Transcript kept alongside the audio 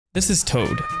This is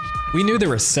Toad. We knew there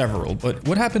were several, but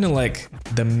what happened to like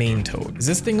the main Toad? Is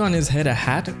this thing on his head a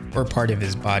hat or part of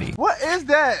his body? What is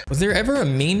that? Was there ever a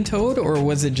main Toad, or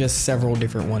was it just several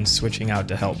different ones switching out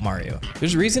to help Mario?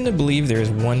 There's reason to believe there is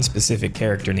one specific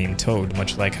character named Toad,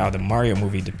 much like how the Mario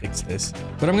movie depicts this.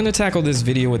 But I'm gonna tackle this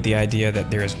video with the idea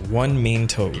that there is one main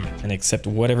Toad and accept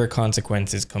whatever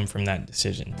consequences come from that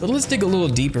decision. But let's dig a little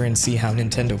deeper and see how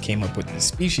Nintendo came up with this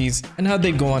species and how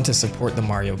they go on to support the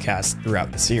Mario cast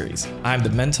throughout the series. I'm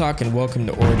TheMentok and welcome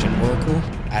to Origin Oracle.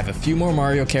 I have a few more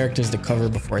Mario characters to cover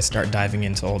before I start diving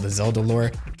into all the Zelda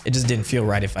lore. It just didn't feel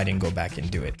right if I didn't go back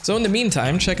and do it. So in the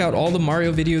meantime, check out all the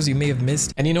Mario videos you may have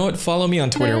missed. And you know what? Follow me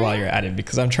on Twitter while you're at it,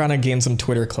 because I'm trying to gain some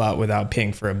Twitter clout without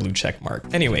paying for a blue check mark.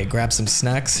 Anyway, grab some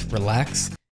snacks,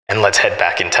 relax, and let's head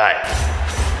back in time.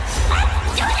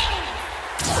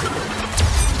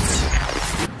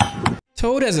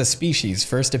 Toad as a species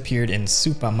first appeared in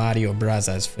Super Mario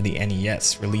Bros. For the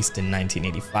NES, released in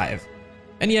 1985.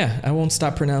 And yeah, I won't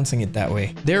stop pronouncing it that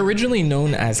way. They're originally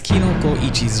known as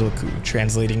Kinoko-Ichizoku,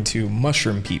 translating to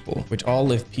Mushroom People, which all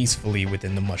live peacefully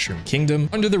within the Mushroom Kingdom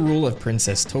under the rule of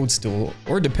Princess Toadstool,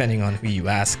 or depending on who you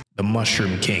ask, the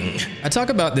Mushroom King. I talk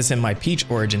about this in my Peach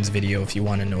Origins video if you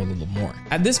want to know a little more.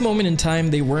 At this moment in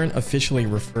time, they weren't officially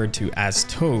referred to as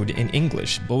Toad in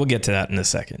English, but we'll get to that in a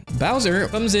second. Bowser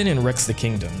comes in and wrecks the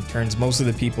kingdom, turns most of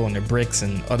the people into bricks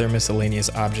and other miscellaneous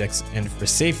objects, and for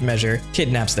safe measure,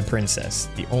 kidnaps the princess,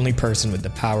 the only person with the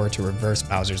power to reverse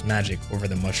Bowser's magic over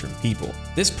the Mushroom People.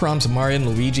 This prompts Mario and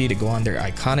Luigi to go on their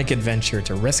iconic adventure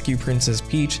to rescue Princess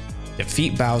Peach,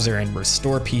 defeat Bowser, and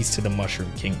restore peace to the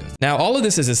Mushroom Kingdom. Now, all of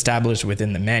this is established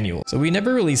within the manual, so we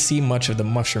never really see much of the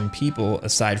Mushroom People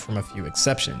aside from a few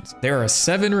exceptions. There are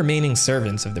 7 remaining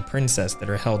servants of the princess that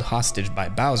are held hostage by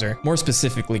Bowser, more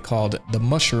specifically called the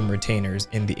Mushroom Retainers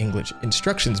in the English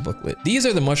instructions booklet. These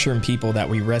are the Mushroom People that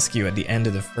we rescue at the end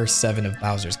of the first 7 of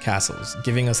Bowser's castles,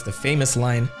 giving us the famous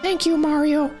line, "Thank you,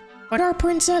 Mario, but our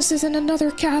princess is in another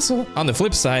castle." On the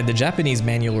flip side, the Japanese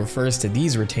manual refers to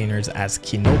these retainers as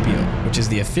Kinopio, which is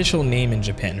the official name in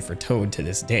Japan for Toad to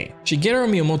this day. Shigeru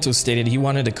Miyamoto stated he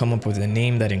wanted to come up with a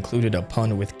name that included a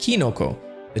pun with kinoko,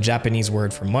 the Japanese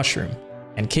word for mushroom,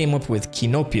 and came up with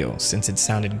Kinopio since it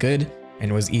sounded good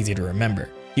and was easy to remember.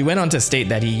 He went on to state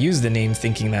that he used the name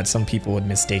thinking that some people would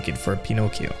mistake it for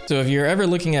Pinocchio. So if you're ever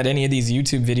looking at any of these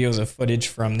YouTube videos of footage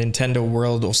from Nintendo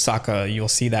World Osaka, you'll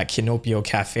see that Kinopio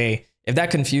Cafe. If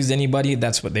that confused anybody,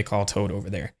 that's what they call Toad over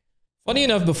there. Funny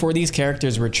enough, before these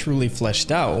characters were truly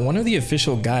fleshed out, one of the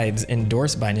official guides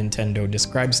endorsed by Nintendo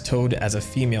describes Toad as a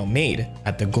female maid.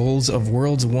 At the goals of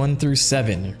Worlds 1 through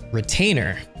 7,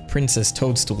 Retainer, Princess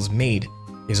Toadstool's maid,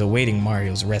 is awaiting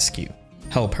Mario's rescue.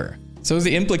 Help her. So is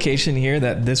the implication here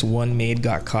that this one maid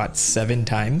got caught 7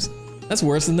 times? That's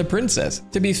worse than the princess.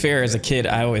 To be fair, as a kid,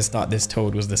 I always thought this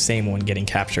Toad was the same one getting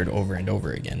captured over and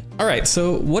over again. Alright,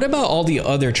 so what about all the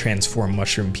other transformed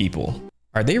Mushroom People?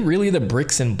 Are they really the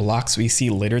bricks and blocks we see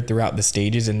littered throughout the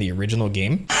stages in the original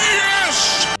game?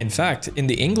 Yes! In fact, in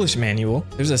the English manual,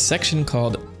 there's a section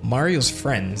called Mario's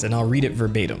Friends, and I'll read it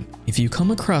verbatim. If you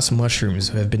come across mushrooms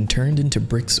who have been turned into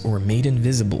bricks or made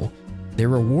invisible, they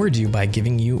reward you by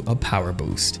giving you a power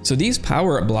boost. So these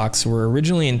power-up blocks were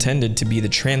originally intended to be the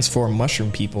transformed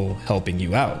Mushroom People helping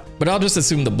you out. But I'll just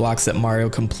assume the blocks that Mario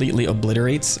completely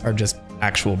obliterates are just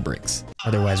actual bricks.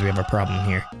 Otherwise we have a problem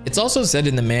here. It's also said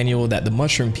in the manual that the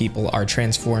Mushroom People are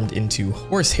transformed into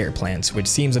horsehair plants, which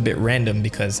seems a bit random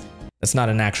because that's not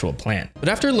an actual plant. But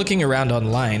after looking around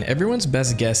online, everyone's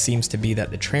best guess seems to be that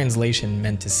the translation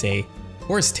meant to say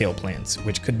horsetail plants,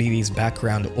 which could be these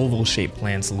background oval-shaped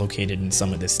plants located in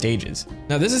some of the stages.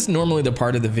 Now this is normally the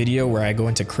part of the video where I go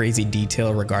into crazy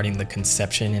detail regarding the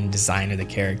conception and design of the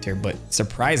character, but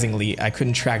surprisingly, I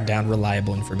couldn't track down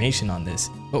reliable information on this.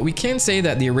 But we can say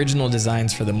that the original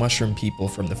designs for the Mushroom People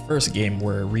from the first game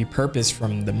were repurposed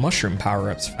from the mushroom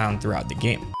power-ups found throughout the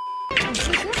game.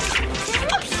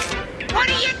 What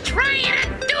are you trying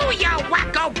to do, you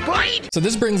wacko boy? So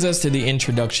this brings us to the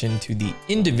introduction to the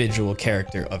individual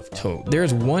character of Toad.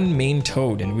 There's one main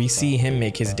Toad, and we see him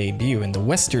make his debut in the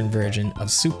Western version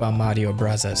of Super Mario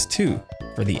Bros. 2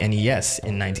 for the NES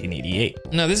in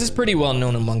 1988. Now this is pretty well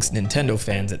known amongst Nintendo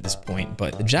fans at this point,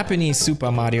 but the Japanese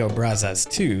Super Mario Bros.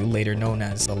 2, later known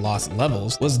as The Lost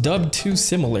Levels, was dubbed too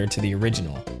similar to the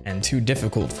original. and too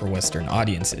difficult for Western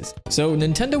audiences. So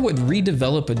Nintendo would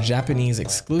redevelop a Japanese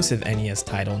exclusive NES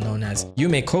title known as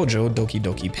Yume Kojo Doki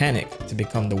Doki Panic to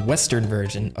become the Western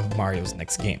version of Mario's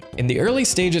next game. In the early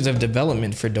stages of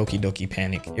development for Doki Doki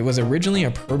Panic, it was originally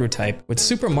a prototype with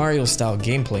Super Mario style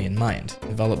gameplay in mind,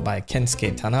 developed by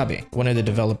Kensuke Tanabe, one of the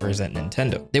developers at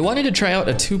Nintendo. They wanted to try out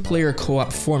a two-player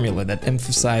co-op formula that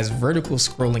emphasized vertical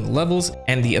scrolling levels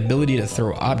and the ability to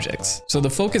throw objects. So the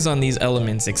focus on these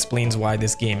elements explains why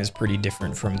this game is pretty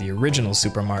different from the original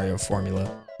Super Mario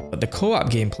formula, but the co-op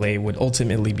gameplay would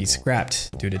ultimately be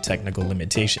scrapped due to technical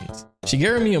limitations.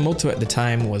 Shigeru Miyamoto at the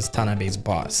time was Tanabe's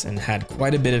boss and had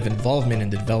quite a bit of involvement in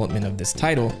the development of this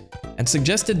title, and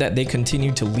suggested that they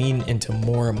continue to lean into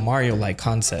more Mario-like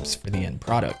concepts for the end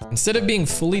product. Instead of being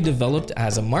fully developed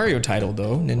as a Mario title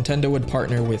though, Nintendo would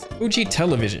partner with Fuji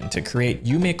Television to create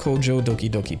Yume Kojo Doki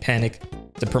Doki Panic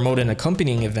to promote an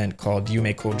accompanying event called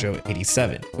Yume Kojo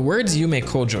 87. The words Yume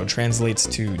Kojo translates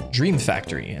to Dream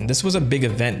Factory, and this was a big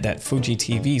event that Fuji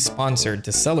TV sponsored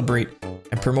to celebrate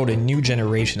and promote a new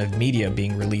generation of media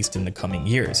being released in the coming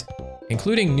years,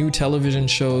 including new television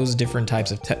shows, different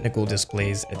types of technical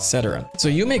displays, etc. So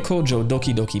Yume Kojo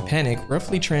Doki Doki Panic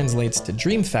roughly translates to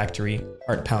Dream Factory,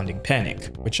 Heart-Pounding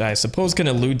Panic, which I suppose can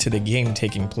allude to the game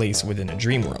taking place within a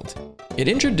dream world. It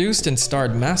introduced and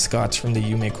starred mascots from the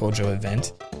Yume Kojo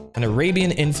event, an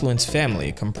Arabian-influenced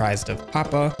family comprised of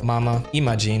Papa, Mama,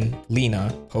 Imajin, Lina,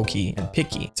 Poki, and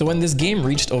Piki. So when this game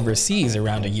reached overseas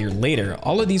around a year later,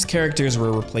 all of these characters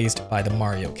were replaced by the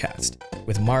Mario cast,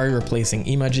 with Mario replacing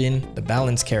Imajin, the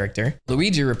balanced character,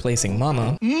 Luigi replacing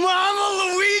Mama,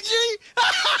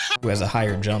 who has a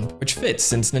higher jump, which fits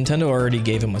since Nintendo already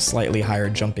gave him a slightly higher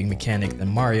jumping mechanic than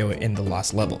Mario in the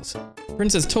Lost Levels.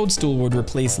 Princess Toadstool would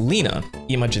replace Lina,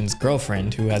 Imajin's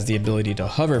girlfriend, who has the ability to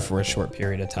hover for a short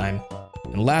period of time.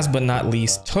 And last but not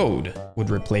least, Toad would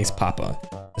replace Papa,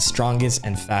 the strongest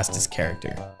and fastest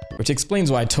character, which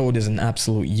explains why Toad is an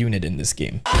absolute unit in this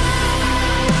game.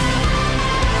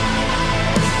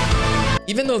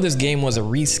 Even though this game was a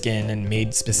reskin and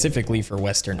made specifically for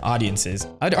Western audiences,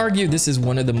 I'd argue this is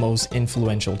one of the most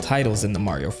influential titles in the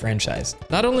Mario franchise.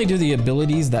 Not only do the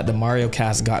abilities that the Mario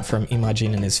cast got from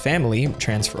Imajin and his family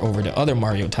transfer over to other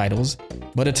Mario titles,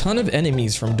 but a ton of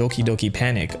enemies from Doki Doki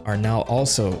Panic are now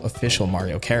also official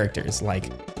Mario characters like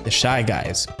the Shy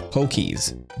Guys,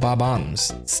 Pokies,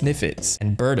 Bob-ombs, Sniffits,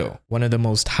 and Birdo, one of the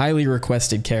most highly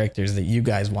requested characters that you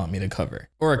guys want me to cover.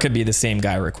 Or it could be the same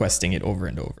guy requesting it over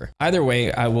and over. Either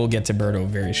way, I will get to Birdo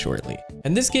very shortly.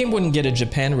 And this game wouldn't get a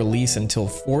Japan release until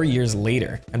 4 years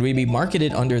later, and would be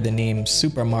marketed under the name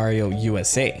Super Mario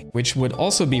USA, which would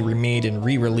also be remade and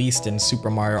re-released in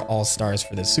Super Mario All-Stars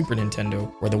for the Super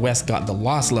Nintendo, where the West got the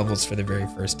Lost Levels for the very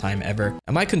first time ever.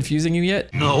 Am I confusing you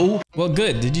yet? No. Well,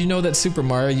 good. Did you know that Super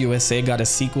Mario USA got a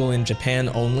sequel in Japan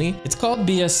only? It's called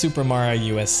BS Super Mario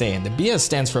USA, and the BS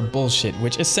stands for bullshit,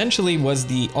 which essentially was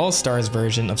the All-Stars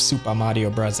version of Super Mario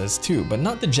Bros. 2, but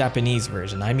not the Japanese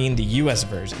version, I mean the US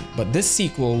version. But this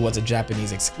sequel was a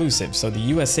Japanese exclusive, so the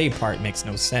USA part makes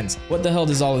no sense. What the hell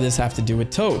does all of this have to do with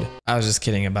Toad? I was just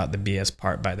kidding about the BS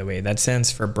part, by the way. That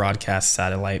stands for Broadcast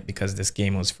Satellite because this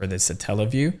game was for the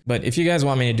Sattela-Q, but if you guys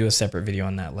want me to do a separate video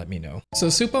on that, let me know. So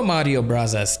Super Mario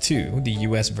Bros. 2, the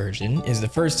US version, is the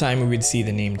first time we would see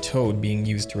the name Toad being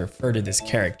used to refer to this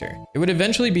character. It would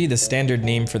eventually be the standard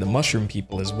name for the Mushroom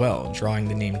People as well, drawing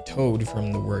the name Toad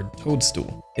from the word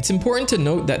toadstool. It's important to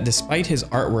note that despite his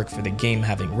artwork for the game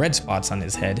having red spots on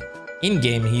his head,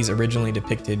 in-game he's originally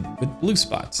depicted with blue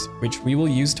spots, which we will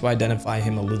use to identify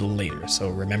him a little later, so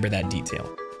remember that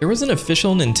detail. There was an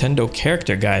official Nintendo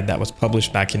character guide that was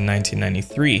published back in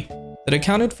 1993 that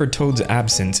accounted for Toad's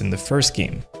absence in the first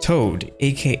game. Toad,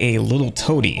 aka Little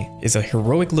Toady, is a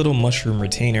heroic little mushroom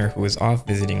retainer who was off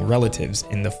visiting relatives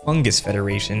in the Fungus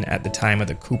Federation at the time of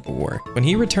the Koopa War. When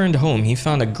he returned home, he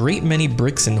found a great many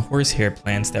bricks and horsehair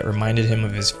plants that reminded him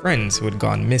of his friends who had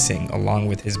gone missing along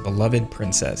with his beloved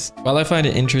princess. While I find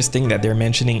it interesting that they're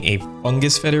mentioning a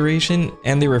Fungus Federation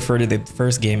and they refer to the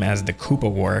first game as the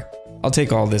Koopa War, I'll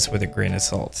take all this with a grain of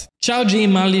salt. Chaoji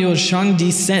Malio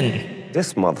Shangdi Sen.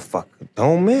 This motherfucker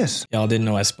don't miss. Y'all didn't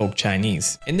know I spoke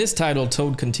Chinese. In this title,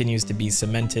 Toad continues to be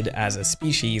cemented as a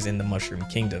species in the Mushroom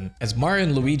Kingdom, as Mario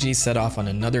and Luigi set off on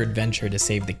another adventure to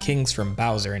save the kings from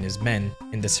Bowser and his men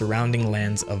in the surrounding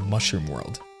lands of Mushroom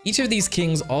World. Each of these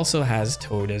kings also has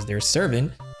Toad as their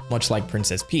servant, much like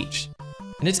Princess Peach.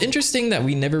 And it's interesting that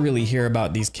we never really hear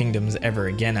about these kingdoms ever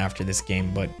again after this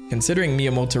game, but considering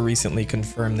Miyamoto recently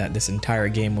confirmed that this entire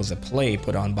game was a play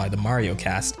put on by the Mario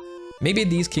cast, maybe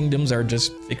these kingdoms are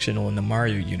just fictional in the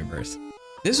Mario universe.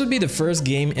 This would be the first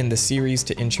game in the series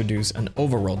to introduce an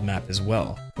overworld map as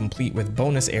well, complete with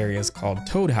bonus areas called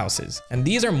Toad Houses. And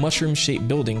these are mushroom-shaped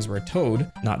buildings where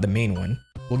Toad, not the main one,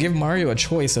 will give Mario a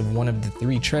choice of one of the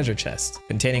 3 treasure chests,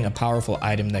 containing a powerful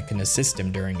item that can assist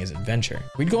him during his adventure.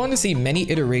 We'd go on to see many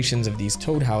iterations of these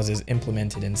Toad Houses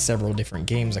implemented in several different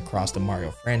games across the Mario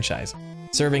franchise,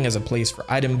 serving as a place for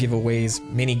item giveaways,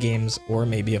 mini-games, or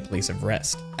maybe a place of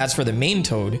rest. As for the main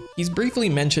Toad, he's briefly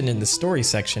mentioned in the story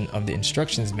section of the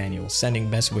instructions manual, sending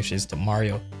best wishes to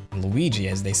Mario and Luigi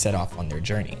as they set off on their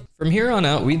journey. From here on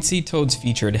out, we'd see Toads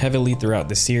featured heavily throughout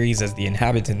the series as the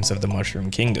inhabitants of the Mushroom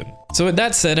Kingdom. So with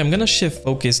that said, I'm gonna shift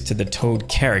focus to the Toad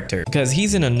character, because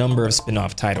he's in a number of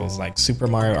spin-off titles like Super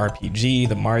Mario RPG,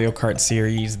 the Mario Kart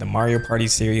series, the Mario Party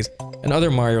series, and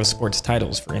other Mario sports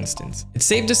titles, for instance. It's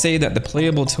safe to say that the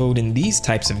playable Toad in these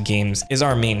types of games is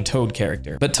our main Toad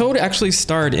character. But Toad actually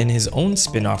starred in his own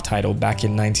spin-off title back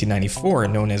in 1994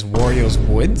 known as Wario's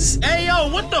Woods. Hey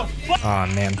yo, what the fuck? Aw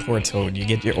man, poor Toad, you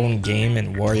get your own game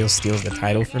and Wario steals the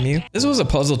title from you? This was a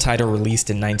puzzle title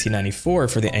released in 1994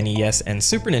 for the NES and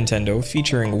Super Nintendo,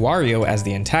 featuring Wario as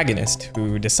the antagonist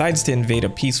who decides to invade a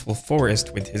peaceful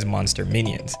forest with his monster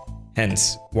minions.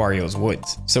 Hence, Wario's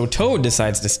Woods. So Toad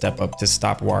decides to step up to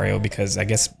stop Wario because I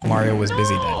guess Mario was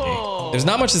busy that day. There's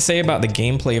not much to say about the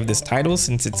gameplay of this title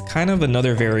since it's kind of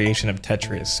another variation of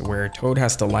Tetris, where Toad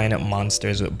has to line up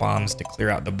monsters with bombs to clear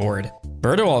out the board.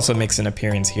 Birdo also makes an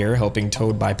appearance here, helping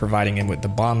Toad by providing him with the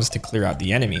bombs to clear out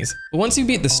the enemies. But once you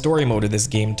beat the story mode of this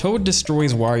game, Toad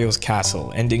destroys Wario's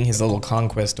castle, ending his little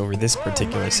conquest over this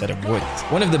particular set of woods.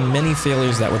 One of the many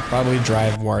failures that would probably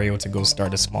drive Wario to go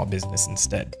start a small business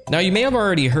instead. Now you may have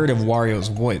already heard of Wario's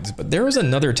Woods, but there was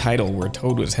another title where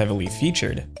Toad was heavily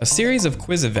featured. A series of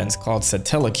quiz events called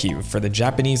Sattela-Q for the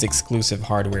Japanese exclusive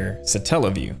hardware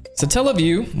Sattela-View.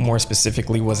 Sattela-View, more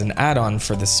specifically, was an add-on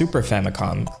for the Super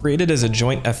Famicom, created as a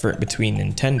joint effort between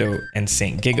Nintendo and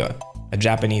St. Giga, a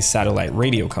Japanese satellite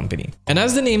radio company. And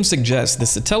as the name suggests, the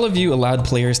Sattela-View allowed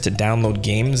players to download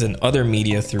games and other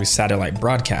media through satellite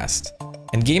broadcast.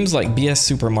 And games like BS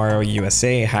Super Mario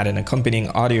USA had an accompanying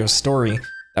audio story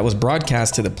that was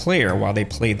broadcast to the player while they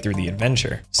played through the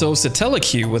adventure. So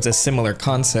Sattela-Q was a similar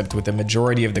concept, with the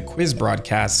majority of the quiz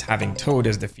broadcasts having Toad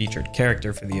as the featured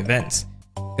character for the events,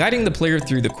 guiding the player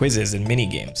through the quizzes and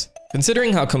minigames.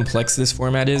 Considering how complex this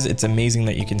format is, it's amazing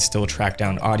that you can still track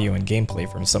down audio and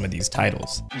gameplay from some of these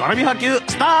titles.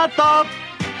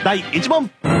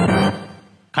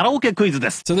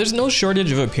 So there's no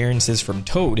shortage of appearances from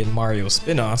Toad in Mario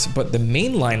spin-offs, but the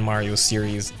mainline Mario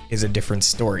series is a different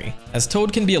story, as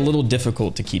Toad can be a little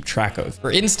difficult to keep track of. For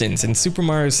instance, in Super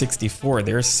Mario 64,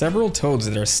 there are several Toads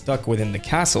that are stuck within the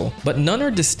castle, but none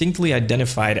are distinctly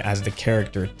identified as the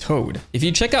character Toad. If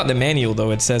you check out the manual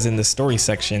though, it says in the story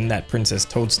section that Princess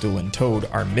Toadstool and Toad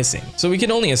are missing, so we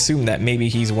can only assume that maybe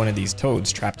he's one of these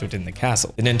Toads trapped within the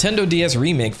castle. The Nintendo DS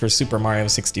remake for Super Mario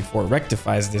 64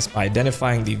 rectifies this by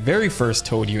identifying the very first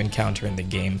Toad you encounter in the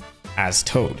game as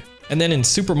Toad. And then in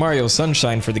Super Mario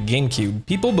Sunshine for the GameCube,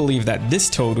 people believe that this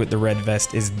Toad with the red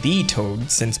vest is the Toad,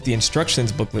 since the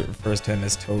instructions booklet refers to him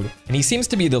as Toad, and he seems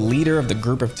to be the leader of the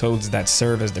group of Toads that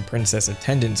serve as the princess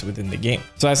attendants within the game.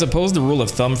 So I suppose the rule of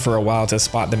thumb for a while to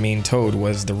spot the main Toad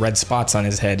was the red spots on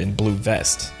his head and blue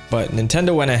vest. But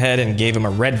Nintendo went ahead and gave him a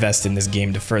red vest in this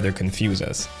game to further confuse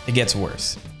us. It gets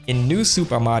worse. In New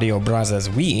Super Mario Bros.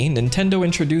 Wii, Nintendo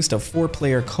introduced a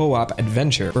 4-player co-op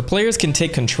adventure where players can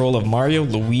take control of Mario,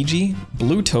 Luigi,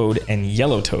 Blue Toad, and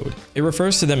Yellow Toad. It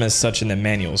refers to them as such in the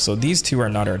manual, so these two are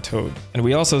not our Toad. And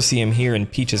we also see him here in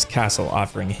Peach's castle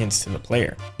offering hints to the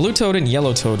player. Blue Toad and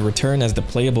Yellow Toad return as the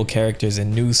playable characters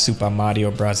in New Super Mario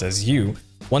Bros. U,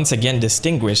 once again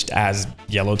distinguished as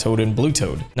Yellow Toad and Blue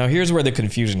Toad. Now here's where the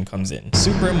confusion comes in.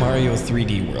 Super Mario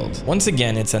 3D World. Once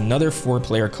again, it's another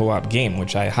 4-player co-op game,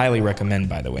 which I highly recommend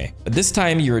by the way. But this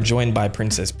time you are joined by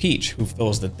Princess Peach, who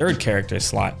fills the 3rd character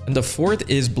slot, and the 4th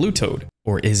is Blue Toad.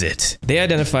 Or is it? They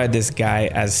identified this guy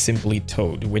as simply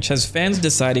Toad, which has fans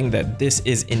deciding that this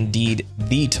is indeed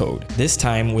the Toad, this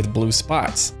time with blue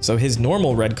spots. So his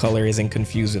normal red color isn't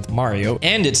confused with Mario,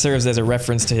 and it serves as a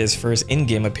reference to his first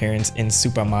in-game appearance in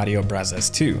Super Mario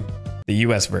Bros. 2, the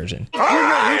US version.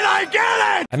 Alright, I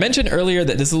get it! I mentioned earlier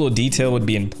that this little detail would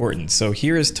be important, so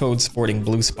here is Toad sporting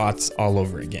blue spots all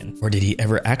over again. Or did he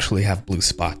ever actually have blue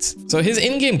spots? So his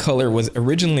in-game color was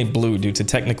originally blue due to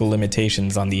technical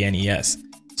limitations on the NES.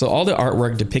 So all the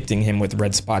artwork depicting him with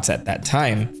red spots at that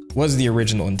time was the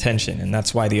original intention, and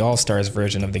that's why the All-Stars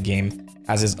version of the game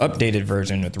as his updated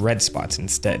version with red spots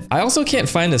instead. I also can't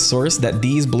find a source that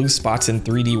these blue spots in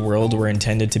 3D World were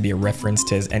intended to be a reference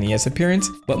to his NES appearance,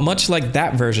 but much like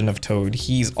that version of Toad,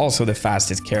 he's also the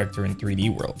fastest character in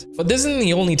 3D World. But this isn't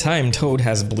the only time Toad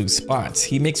has blue spots.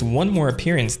 He makes one more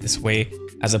appearance this way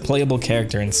as a playable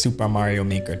character in Super Mario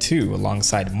Maker 2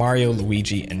 alongside Mario,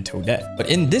 Luigi, and Toadette. But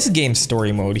in this game's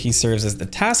story mode, he serves as the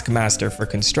taskmaster for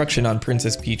construction on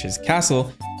Princess Peach's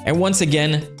castle, and once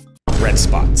again, red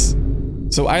spots.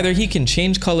 So either he can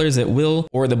change colors at will,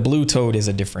 or the blue Toad is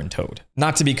a different Toad.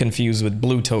 Not to be confused with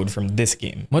Blue Toad from this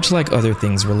game. Much like other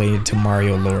things related to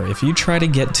Mario lore, if you try to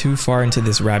get too far into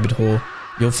this rabbit hole,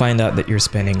 you'll find out that you're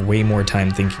spending way more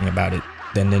time thinking about it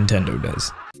than Nintendo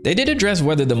does. They did address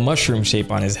whether the mushroom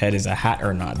shape on his head is a hat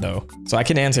or not though, so I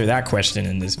can answer that question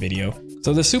in this video.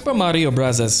 So the Super Mario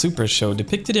Bros. Super Show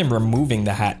depicted him removing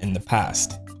the hat in the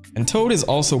past. And Toad is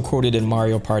also quoted in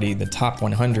Mario Party The Top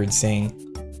 100 saying,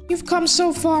 "You've come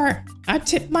so far. I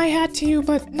tip my hat to you,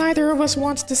 but neither of us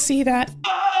wants to see that."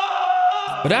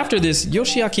 But after this,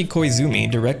 Yoshiaki Koizumi,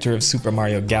 director of Super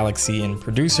Mario Galaxy and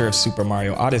producer of Super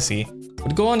Mario Odyssey,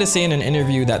 would go on to say in an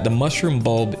interview that the mushroom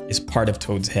bulb is part of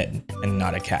Toad's head and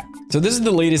not a cap. So this is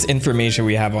the latest information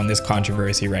we have on this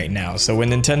controversy right now, so when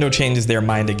Nintendo changes their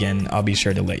mind again, I'll be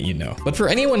sure to let you know. But for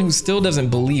anyone who still doesn't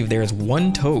believe there is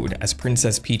one Toad as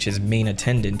Princess Peach's main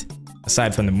attendant,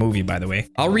 aside from the movie by the way,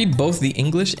 I'll read both the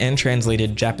English and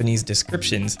translated Japanese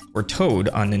descriptions for Toad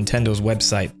on Nintendo's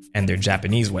website and their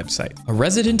Japanese website. A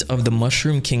resident of the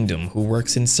Mushroom Kingdom who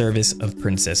works in service of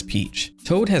Princess Peach.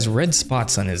 Toad has red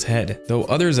spots on his head, though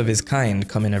others of his kind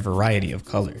come in a variety of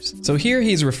colors. So here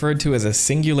he's referred to as a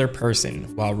singular person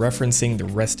while referencing the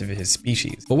rest of his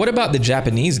species. But what about the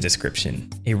Japanese description?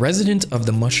 A resident of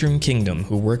the Mushroom Kingdom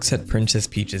who works at Princess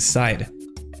Peach's side.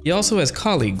 He also has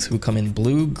colleagues who come in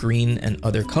blue, green, and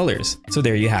other colors. So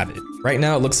there you have it. Right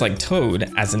now it looks like Toad,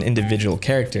 as an individual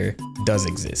character, does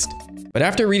exist. But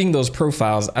after reading those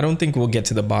profiles, I don't think we'll get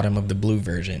to the bottom of the blue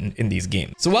version in these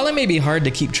games. So while it may be hard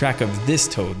to keep track of this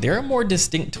Toad, there are more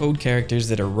distinct Toad characters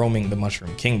that are roaming the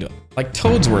Mushroom Kingdom. Like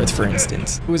Toadsworth, for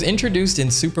instance, who was introduced in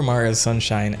Super Mario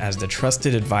Sunshine as the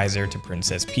trusted advisor to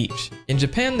Princess Peach. In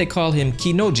Japan, they call him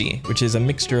Kinoji, which is a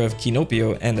mixture of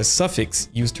Kinopio and a suffix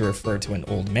used to refer to an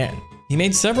old man. He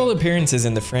made several appearances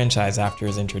in the franchise after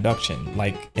his introduction,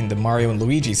 like in the Mario and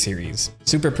Luigi series,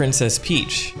 Super Princess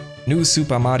Peach, New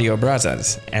Super Mario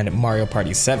Bros. And Mario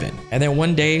Party 7. And then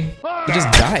one day, he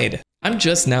just died. I'm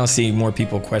just now seeing more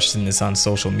people question this on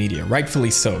social media,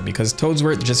 rightfully so, because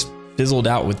Toadsworth just fizzled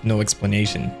out with no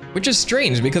explanation. Which is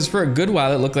strange because for a good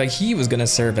while it looked like he was gonna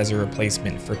serve as a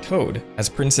replacement for Toad, as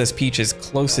Princess Peach's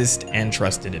closest and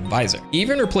trusted advisor. He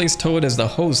even replaced Toad as the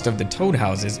host of the Toad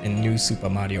Houses in New Super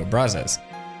Mario Bros.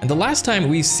 And the last time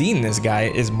we've seen this guy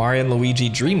is Mario and Luigi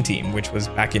Dream Team, which was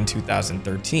back in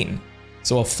 2013.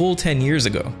 So a full 10 years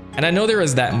ago. And I know there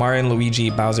was that Mario and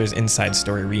Luigi Bowser's Inside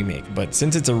Story remake, but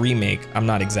since it's a remake, I'm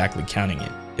not exactly counting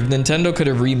it. If Nintendo could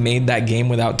have remade that game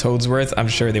without Toadsworth, I'm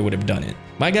sure they would have done it.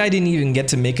 My guy didn't even get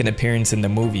to make an appearance in the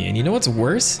movie, and you know what's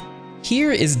worse?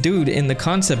 Here is dude in the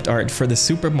concept art for the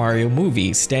Super Mario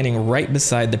movie standing right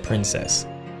beside the princess.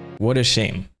 What a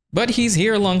shame. But he's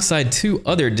here alongside two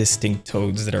other distinct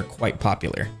Toads that are quite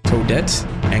popular, Toadette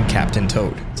and Captain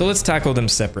Toad. So let's tackle them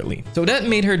separately. Toadette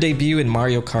made her debut in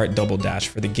Mario Kart Double Dash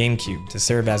for the GameCube to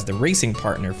serve as the racing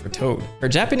partner for Toad. Her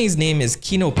Japanese name is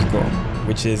Kinopio-Kun,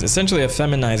 which is essentially a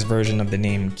feminized version of the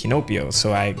name Kinopio,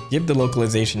 so I give the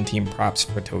localization team props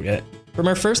for Toadette. From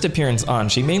her first appearance on,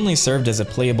 she mainly served as a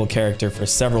playable character for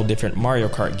several different Mario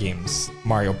Kart games,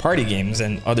 Mario Party games,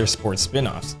 and other sports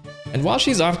spin-offs. And while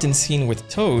she's often seen with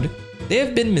Toad, they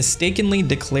have been mistakenly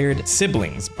declared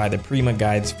siblings by the Prima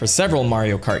guides for several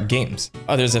Mario Kart games.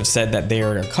 Others have said that they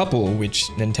are a couple, which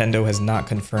Nintendo has not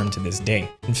confirmed to this day.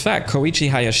 In fact, Koichi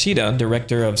Hayashida,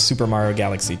 director of Super Mario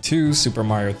Galaxy 2, Super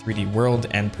Mario 3D World,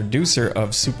 and producer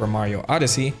of Super Mario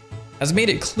Odyssey, has made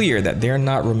it clear that they're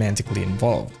not romantically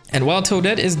involved. And while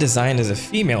Toadette is designed as a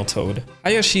female Toad,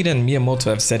 Hayashida and Miyamoto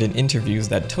have said in interviews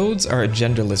that Toads are a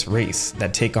genderless race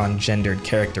that take on gendered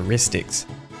characteristics.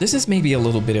 This is maybe a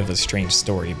little bit of a strange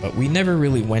story, but we never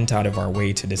really went out of our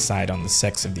way to decide on the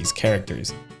sex of these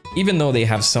characters, even though they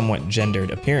have somewhat gendered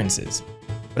appearances.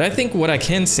 But I think what I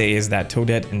can say is that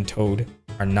Toadette and Toad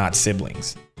are not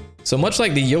siblings. So much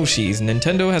like the Yoshis,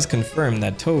 Nintendo has confirmed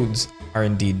that Toads are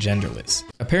indeed genderless.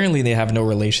 Apparently they have no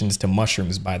relations to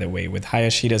mushrooms, by the way, with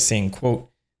Hayashida saying, quote,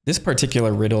 "This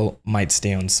particular riddle might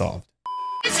stay unsolved."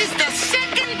 This is the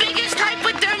second biggest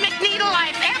hypodermic needle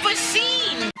I've ever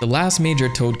seen! The last major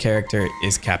Toad character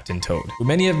is Captain Toad, who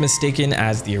many have mistaken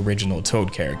as the original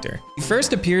Toad character. He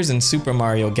first appears in Super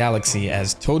Mario Galaxy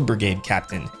as Toad Brigade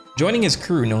Captain, joining his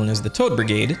crew known as the Toad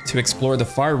Brigade to explore the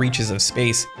far reaches of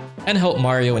space and help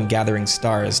Mario in gathering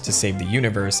stars to save the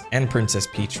universe and Princess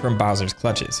Peach from Bowser's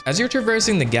clutches. As you're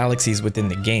traversing the galaxies within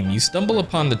the game, you stumble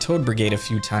upon the Toad Brigade a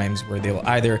few times where they'll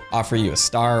either offer you a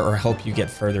star or help you get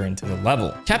further into the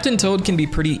level. Captain Toad can be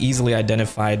pretty easily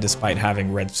identified despite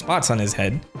having red spots on his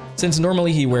head, since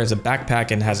normally he wears a backpack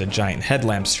and has a giant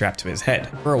headlamp strapped to his head.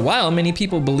 For a while, many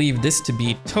people believed this to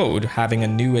be Toad having a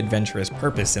new adventurous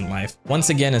purpose in life, once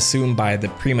again assumed by the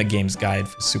Prima Games guide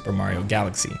for Super Mario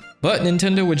Galaxy. But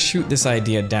Nintendo would shoot this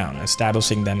idea down,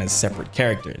 establishing them as separate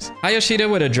characters. Hayashida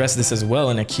would address this as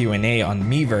well in a Q&A on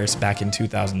Miiverse back in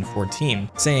 2014,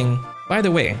 saying, "By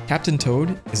the way, Captain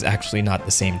Toad is actually not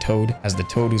the same Toad as the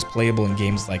Toad who's playable in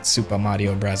games like Super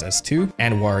Mario Bros. 2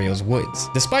 and Wario's Woods."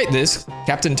 Despite this,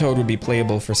 Captain Toad would be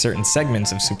playable for certain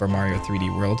segments of Super Mario 3D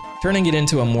World, turning it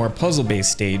into a more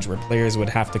puzzle-based stage where players would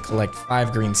have to collect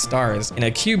 5 green stars in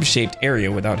a cube-shaped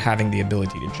area without having the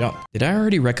ability to jump. Did I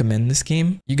already recommend this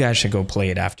game? You guys should go play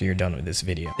it after you're done with this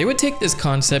video. They would take this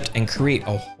concept and create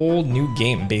a whole new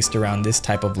game based around this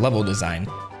type of level design,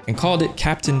 and called it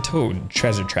Captain Toad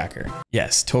Treasure Tracker.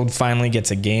 Yes, Toad finally gets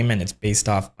a game and it's based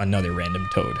off another random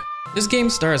Toad. This game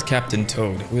stars Captain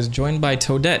Toad, who is joined by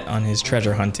Toadette on his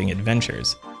treasure hunting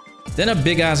adventures. Then a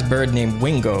big ass bird named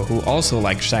Wingo, who also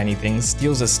likes shiny things,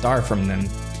 steals a star from them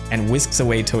and whisks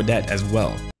away Toadette as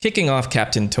well, kicking off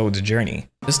Captain Toad's journey.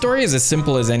 The story is as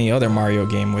simple as any other Mario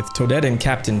game, with Toadette and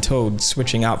Captain Toad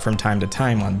switching out from time to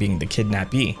time on being the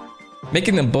kidnappee,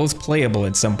 making them both playable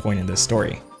at some point in the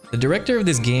story. The director of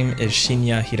this game is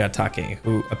Shinya Hiratake,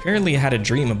 who apparently had a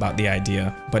dream about the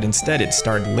idea, but instead it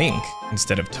starred Link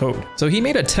instead of Toad. So he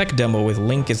made a tech demo with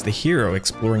Link as the hero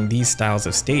exploring these styles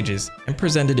of stages and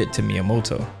presented it to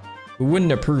Miyamoto, who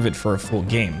wouldn't approve it for a full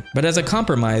game, but as a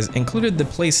compromise included the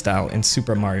playstyle in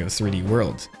Super Mario 3D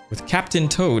World, with Captain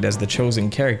Toad as the chosen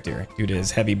character due to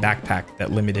his heavy backpack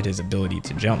that limited his ability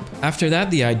to jump. After that,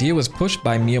 the idea was pushed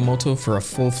by Miyamoto for a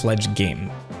full-fledged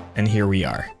game, and here we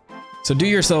are. So do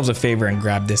yourselves a favor and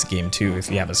grab this game too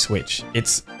if you have a Switch.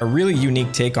 It's a really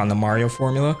unique take on the Mario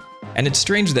formula, and it's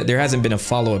strange that there hasn't been a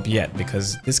follow-up yet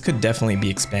because this could definitely be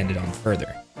expanded on further.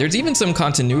 There's even some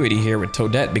continuity here with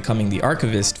Toadette becoming the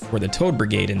archivist for the Toad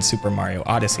Brigade in Super Mario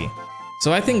Odyssey.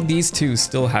 So I think these two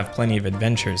still have plenty of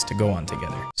adventures to go on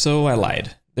together. So I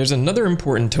lied. There's another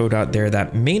important Toad out there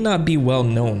that may not be well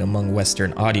known among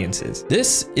Western audiences.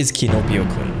 This is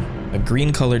Kinopio-Kun, a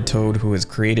green-colored Toad who was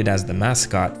created as the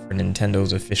mascot for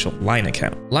Nintendo's official Line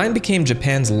account. Line became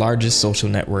Japan's largest social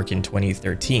network in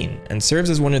 2013 and serves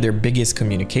as one of their biggest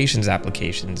communications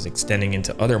applications, extending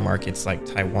into other markets like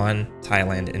Taiwan,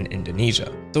 Thailand, and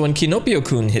Indonesia. So when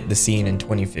Kinopio-Kun hit the scene in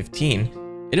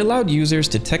 2015, it allowed users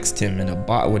to text him and a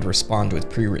bot would respond with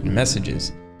pre-written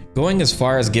messages, going as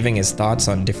far as giving his thoughts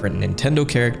on different Nintendo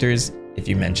characters if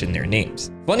you mention their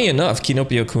names. Funny enough,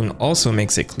 Kinopio-Kun also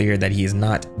makes it clear that he is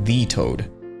not the Toad,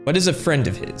 but is a friend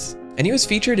of his. And he was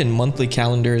featured in monthly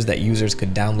calendars that users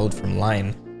could download from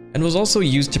Line, and was also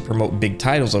used to promote big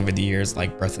titles over the years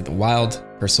like Breath of the Wild,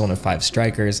 Persona 5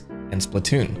 Strikers, and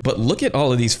Splatoon. But look at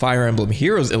all of these Fire Emblem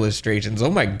Heroes illustrations, oh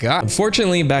my god!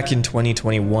 Unfortunately, back in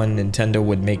 2021, Nintendo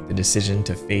would make the decision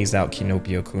to phase out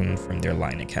Kinopio-Kun from their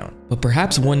Line account. But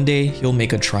perhaps one day he'll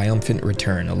make a triumphant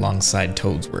return alongside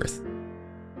Toadsworth.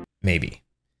 Maybe.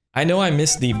 I know I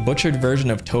missed the butchered version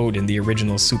of Toad in the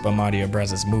original Super Mario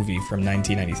Bros. Movie from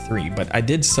 1993, but I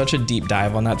did such a deep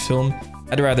dive on that film,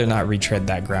 I'd rather not retread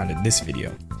that ground in this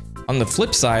video. On the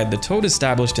flip side, the Toad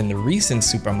established in the recent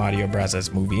Super Mario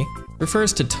Bros. Movie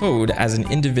refers to Toad as an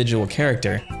individual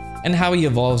character and how he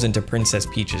evolves into Princess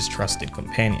Peach's trusted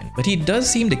companion. But he does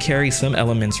seem to carry some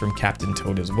elements from Captain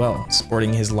Toad as well,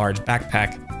 sporting his large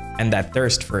backpack and that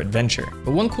thirst for adventure.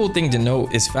 But one cool thing to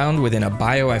note is found within a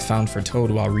bio I found for Toad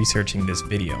while researching this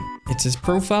video. It's his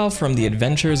profile from the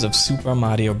Adventures of Super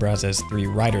Mario Bros. 3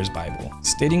 Writer's Bible,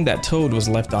 stating that Toad was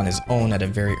left on his own at a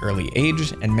very early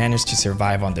age and managed to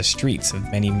survive on the streets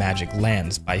of many magic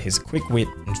lands by his quick wit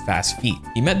and fast feet.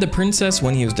 He met the princess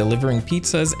when he was delivering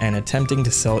pizzas and attempting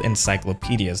to sell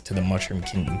encyclopedias to the Mushroom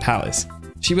Kingdom Palace.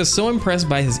 She was so impressed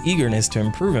by his eagerness to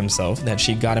improve himself that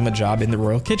she got him a job in the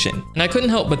royal kitchen. And I couldn't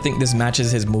help but think this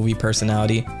matches his movie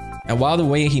personality, and while the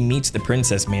way he meets the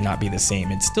princess may not be the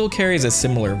same, it still carries a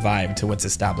similar vibe to what's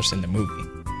established in the movie.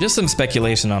 Just some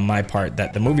speculation on my part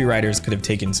that the movie writers could have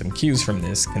taken some cues from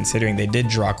this, considering they did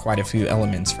draw quite a few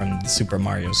elements from the Super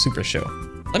Mario Super Show.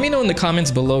 Let me know in the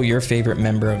comments below your favorite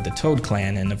member of the Toad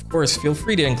clan, and of course feel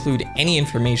free to include any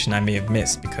information I may have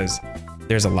missed because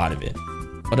there's a lot of it.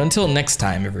 But until next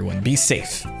time, everyone, be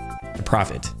safe. The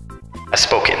Prophet has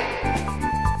spoken.